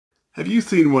Have you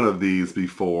seen one of these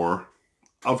before?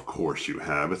 Of course you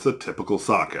have. It's a typical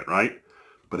socket, right?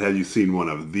 But have you seen one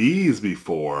of these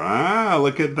before? Ah,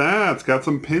 look at that. It's got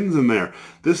some pins in there.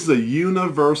 This is a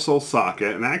universal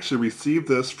socket, and I actually received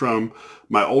this from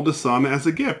my oldest son as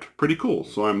a gift. Pretty cool.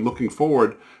 So I'm looking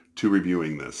forward to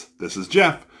reviewing this. This is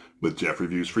Jeff with Jeff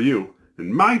Reviews for You.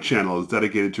 And my channel is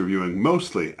dedicated to reviewing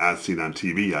mostly as seen on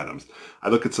TV items. I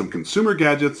look at some consumer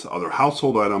gadgets, other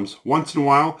household items. Once in a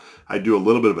while, I do a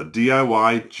little bit of a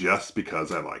DIY just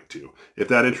because I like to. If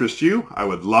that interests you, I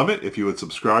would love it if you would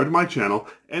subscribe to my channel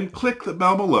and click the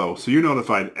bell below so you're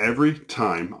notified every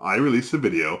time I release a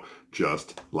video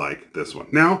just like this one.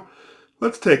 Now,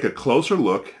 let's take a closer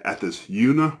look at this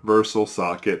universal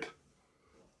socket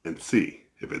and see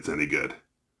if it's any good.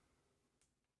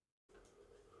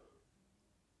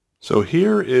 So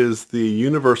here is the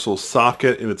universal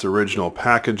socket in its original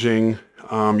packaging.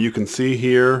 You can see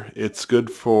here it's good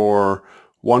for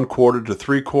 1/4 to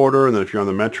 3/4, and then if you're on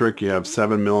the metric you have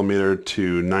 7mm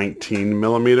to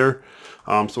 19mm.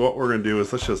 So what we're going to do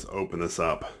is let's just open this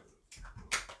up.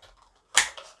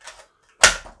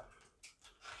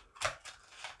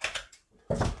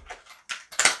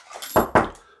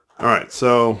 Alright,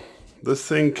 so this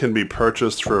thing can be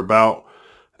purchased for about,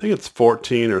 I think it's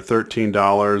 $14 or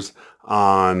 $13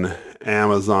 on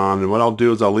Amazon, and what I'll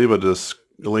do is I'll leave a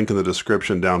link in the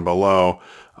description down below.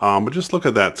 But just look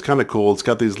at that. It's kind of cool. It's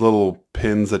got these little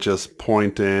pins that just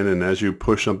point in, and as you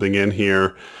push something in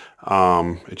here,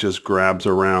 it just grabs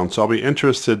around. So I'll be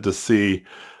interested to see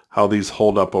how these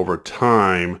hold up over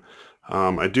time.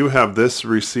 I do have this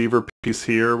receiver piece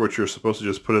here, which you're supposed to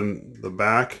just put in the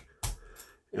back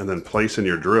and then place in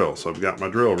your drill. So I've got my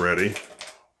drill ready.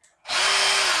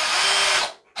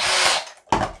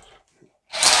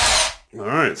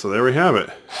 Alright, so there we have it.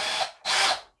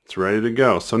 It's ready to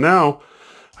go. So now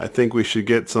I think we should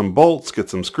get some bolts, get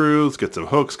some screws, get some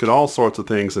hooks, get all sorts of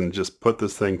things, and just put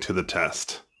this thing to the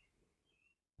test.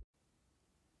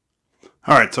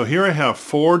 Alright, so here I have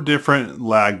 4 different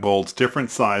lag bolts, different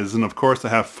sizes, and of course I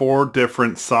have 4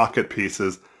 different socket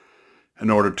pieces in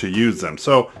order to use them.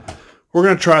 So we're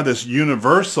going to try this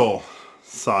universal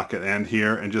socket end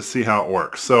here and just see how it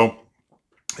works. So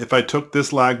if I took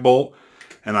this lag bolt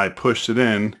and I pushed it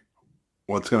in,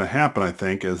 what's going to happen, I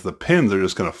think, is the pins are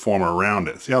just going to form around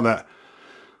it. See how that,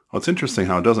 well, it's interesting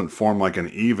how it doesn't form like an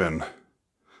even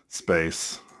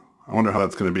space. I wonder how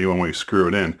that's going to be when we screw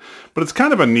it in. But it's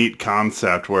kind of a neat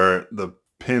concept where the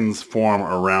pins form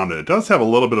around it. It does have a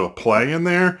little bit of a play in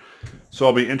there, so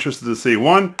I'll be interested to see,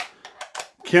 one,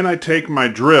 can I take my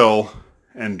drill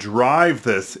and drive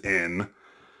this in?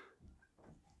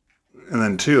 And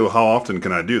then 2, how often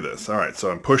can I do this? Alright,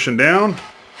 so I'm pushing down.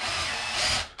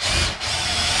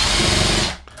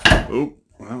 Oop,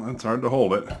 well, that's hard to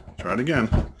hold it. Try it again.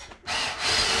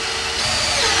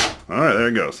 Alright, there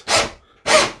it goes.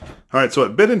 Alright, so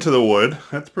it bit into the wood.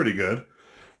 That's pretty good.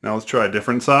 Now let's try a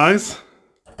different size.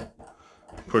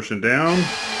 Pushing down.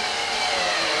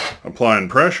 Applying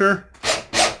pressure.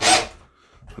 I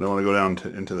don't want to go down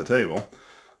into the table.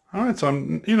 Alright, so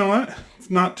you know what? It's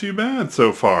not too bad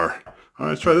so far.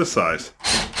 Alright, let's try this size.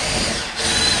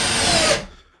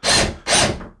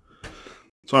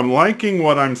 So I'm liking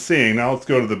what I'm seeing. Now let's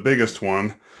go to the biggest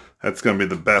one. That's going to be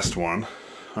the best one.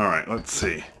 Alright, let's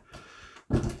see.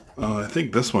 I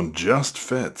think this one just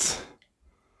fits.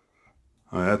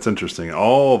 That's interesting.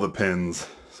 All the pins.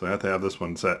 So I have to have this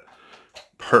one set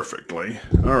perfectly.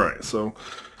 Alright, so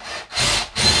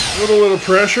a little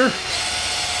pressure.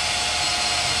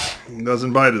 It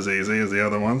doesn't bite as easy as the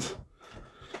other ones.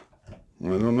 I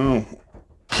don't know.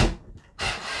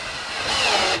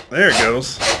 There it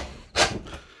goes.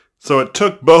 So it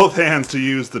took both hands to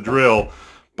use the drill,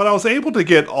 but I was able to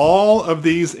get all of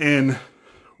these in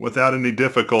without any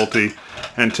difficulty,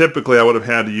 and typically I would have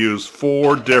had to use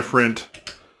 4 different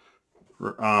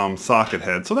socket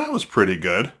heads, so that was pretty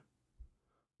good.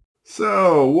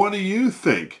 So what do you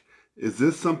think? Is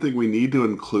this something we need to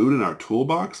include in our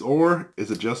toolbox, or is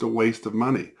it just a waste of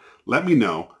money? Let me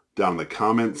know down in the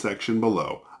comment section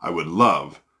below. I would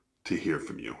love to hear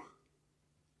from you.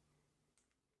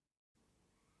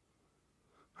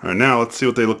 Alright, now let's see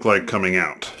what they look like coming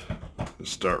out.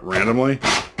 Just start randomly.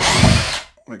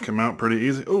 They come out pretty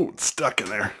easy. Oh, it's stuck in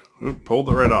there. Oop, pulled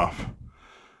it right off.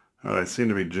 I seem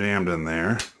to be jammed in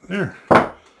there. There.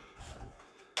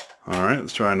 Alright,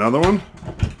 let's try another one.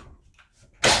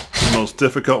 The most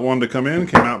difficult one to come in.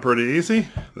 Came out pretty easy.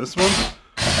 This one.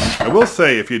 I will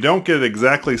say, if you don't get it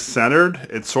exactly centered,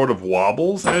 it sort of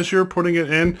wobbles as you're putting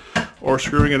it in or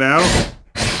screwing it out.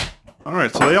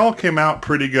 Alright, so they all came out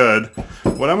pretty good.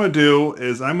 What I'm going to do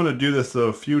is I'm going to do this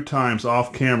a few times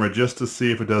off camera just to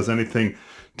see if it does anything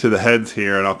to the heads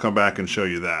here, and I'll come back and show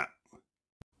you that.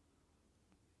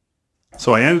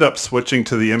 So I ended up switching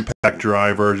to the impact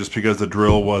driver just because the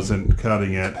drill wasn't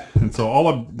cutting it. And so all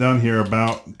I've done here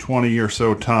about 20 or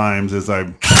so times is I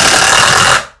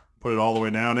put it all the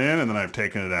way down in and then I've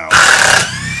taken it out.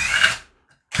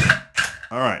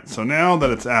 Alright, so now that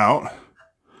it's out,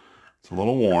 it's a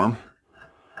little warm.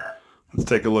 Let's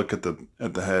take a look at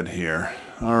the head here.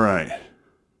 Alright.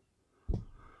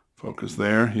 Focus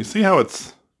there. You see how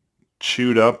it's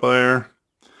chewed up there?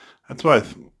 That's what I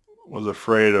was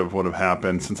afraid of would have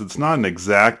happened. Since it's not an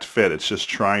exact fit, it's just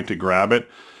trying to grab it.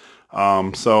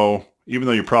 So even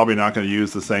though you're probably not going to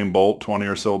use the same bolt 20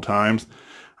 or so times,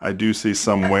 I do see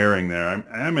some wearing there.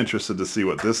 I am interested to see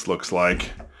what this looks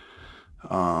like.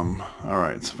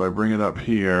 Alright, so if I bring it up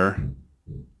here,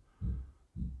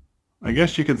 I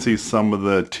guess you can see some of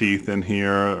the teeth in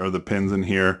here, or the pins in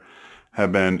here,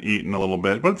 have been eaten a little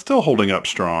bit, but it's still holding up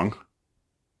strong.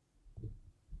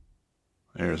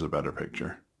 There's a better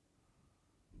picture.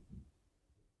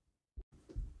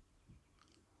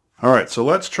 Alright, so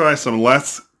let's try some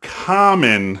less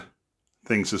common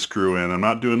things to screw in. I'm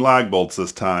not doing lag bolts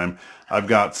this time. I've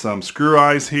got some screw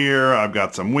eyes here, I've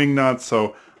got some wing nuts,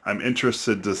 so I'm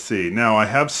interested to see. Now I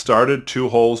have started 2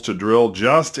 holes to drill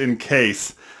just in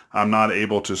case I'm not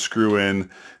able to screw in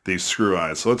these screw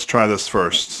eyes. So let's try this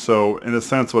first. So in a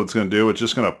sense what it's going to do, it's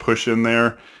just going to push in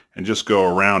there and just go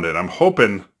around it. I'm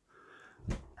hoping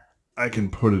I can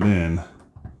put it in,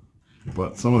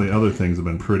 but some of the other things have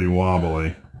been pretty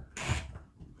wobbly.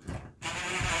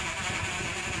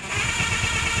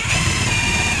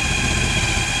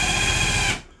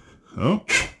 Oh,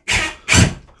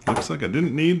 looks like I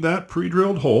didn't need that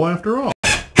pre-drilled hole after all.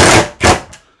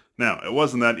 Now, it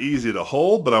wasn't that easy to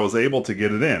hold, but I was able to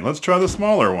get it in. Let's try the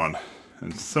smaller one.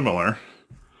 It's similar.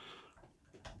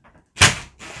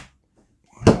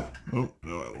 Oh,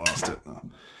 no, I lost it.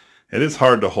 It is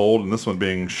hard to hold, and this one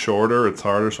being shorter, it's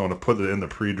harder, so I'm going to put it in the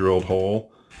pre-drilled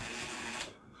hole.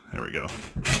 There we go.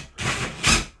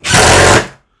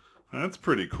 That's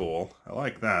pretty cool. I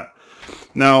like that.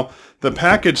 Now, the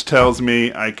package tells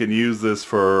me I can use this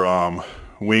for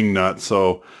wing nuts,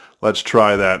 so let's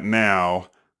try that now.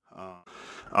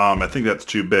 I think that's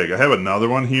too big. I have another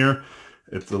one here.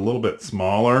 It's a little bit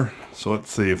smaller, so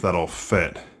let's see if that'll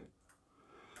fit.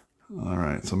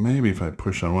 Alright, so maybe if I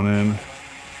push on one end.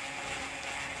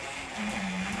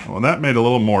 Well, that made a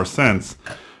little more sense,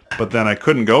 but then I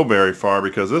couldn't go very far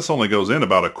because this only goes in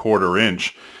about 1/4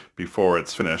 inch before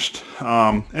it's finished.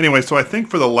 Anyway, so I think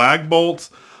for the lag bolts,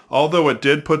 although it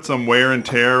did put some wear and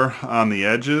tear on the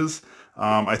edges,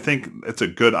 I think it's a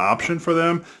good option for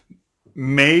them.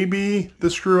 Maybe the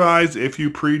screw eyes, if you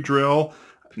pre-drill,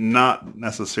 not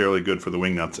necessarily good for the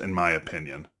wing nuts in my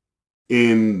opinion.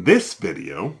 In this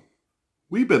video,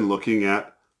 we've been looking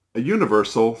at a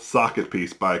universal socket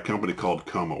piece by a company called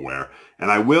ComoWare, and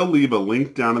I will leave a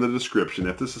link down in the description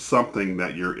if this is something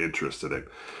that you're interested in.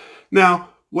 Now,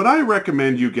 would I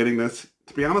recommend you getting this?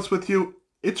 To be honest with you,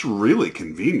 it's really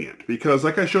convenient because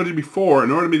like I showed you before, in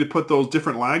order for me to put those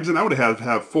different lags in, I would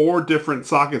have 4 different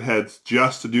socket heads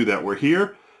just to do that. Where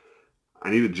here, I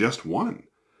needed just one.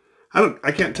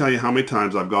 I can't tell you how many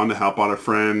times I've gone to help out a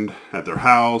friend at their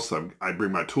house. I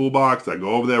bring my toolbox, I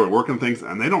go over there, we're working things,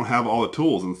 and they don't have all the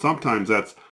tools, and sometimes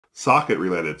that's socket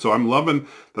related. So I'm loving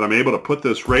that I'm able to put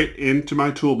this right into my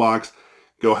toolbox,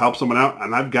 go help someone out,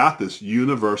 and I've got this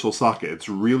universal socket. It's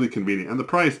really convenient, and the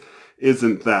price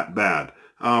isn't that bad.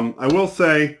 I will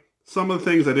say some of the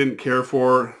things I didn't care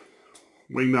for,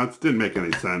 wing nuts, didn't make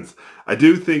any sense. I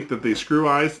do think that the screw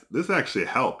eyes, this actually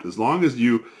helped. As long as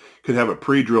you could have a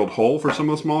pre-drilled hole for some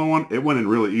of the smaller one, it went in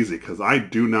really easy because I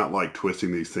do not like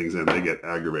twisting these things in. They get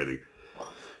aggravating.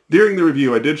 During the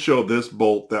review, I did show this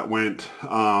bolt that went,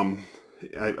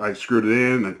 I screwed it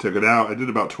in, I took it out. I did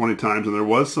about 20 times and there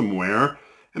was some wear.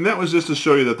 And that was just to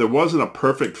show you that there wasn't a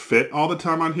perfect fit all the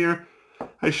time on here.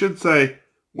 I should say,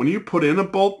 when you put in a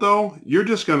bolt though, you're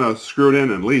just going to screw it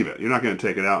in and leave it. You're not going to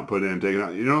take it out and put it in and take it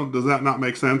out. You know, does that not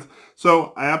make sense?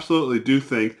 So I absolutely do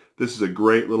think this is a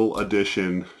great little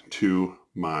addition to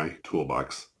my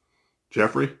toolbox.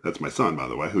 Jeffrey, that's my son by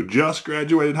the way, who just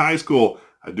graduated high school.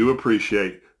 I do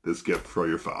appreciate this gift for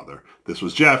your father. This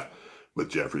was Jeff with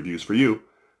Jeff Reviews for You.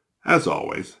 As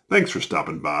always, thanks for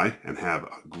stopping by and have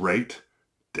a great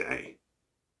day.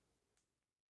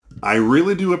 I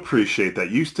really do appreciate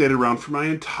that you stayed around for my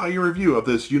entire review of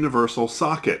this universal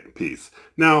socket piece.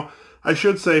 Now, I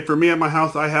should say, for me at my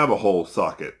house, I have a whole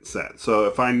socket set. So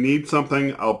if I need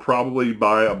something, I'll probably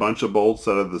buy a bunch of bolts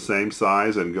that are the same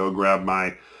size and go grab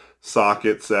my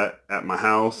socket set at my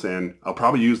house. And I'll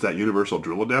probably use that universal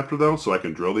drill adapter though, so I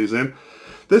can drill these in.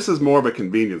 This is more of a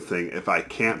convenience thing if I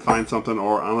can't find something,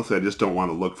 or honestly, I just don't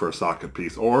want to look for a socket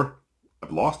piece, or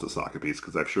I've lost a socket piece,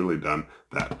 because I've surely done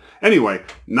that. Anyway,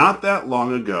 not that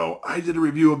long ago, I did a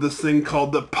review of this thing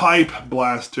called the Pipe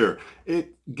Blaster.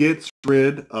 It gets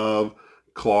rid of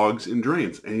clogs in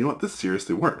drains. And you know what? This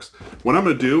seriously works. What I'm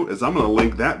going to do is I'm going to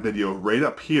link that video right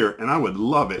up here, and I would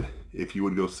love it if you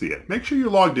would go see it. Make sure you're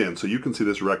logged in so you can see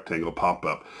this rectangle pop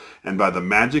up. And by the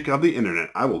magic of the internet,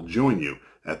 I will join you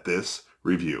at this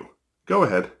review. Go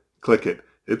ahead, click it.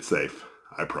 It's safe.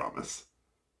 I promise.